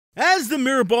As the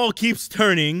mirror ball keeps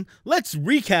turning, let's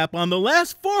recap on the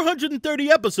last 430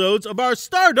 episodes of our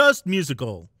Stardust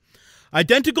musical.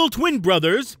 Identical twin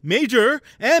brothers, Major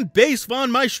and Bass Von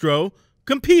Maestro,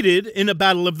 competed in a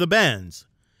battle of the bands.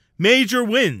 Major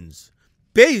wins.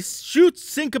 Bass shoots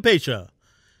Syncopatia.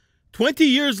 20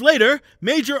 years later,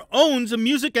 Major owns a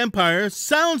music empire,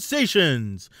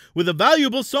 Soundsations, with a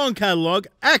valuable song catalog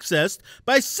accessed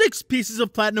by 6 pieces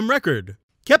of platinum record,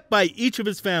 kept by each of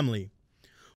his family.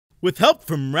 With help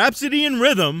from Rhapsody and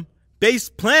Rhythm, Bass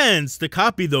plans to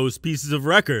copy those pieces of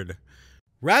record.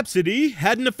 Rhapsody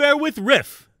had an affair with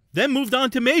Riff, then moved on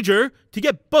to Major to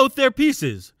get both their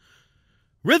pieces.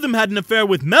 Rhythm had an affair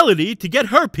with Melody to get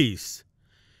her piece.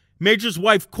 Major's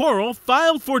wife Coral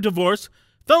filed for divorce,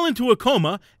 fell into a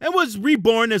coma, and was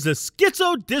reborn as a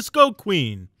schizo-disco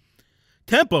queen.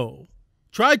 Tempo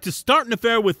tried to start an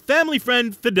affair with family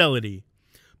friend Fidelity,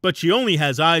 but she only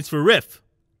has eyes for Riff.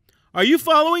 Are you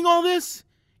following all this?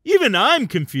 Even I'm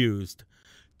confused.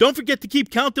 Don't forget to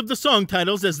keep count of the song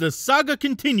titles as the saga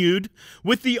continued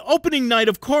with the opening night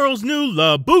of Coral's new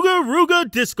La Booga Rooga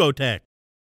discotheque.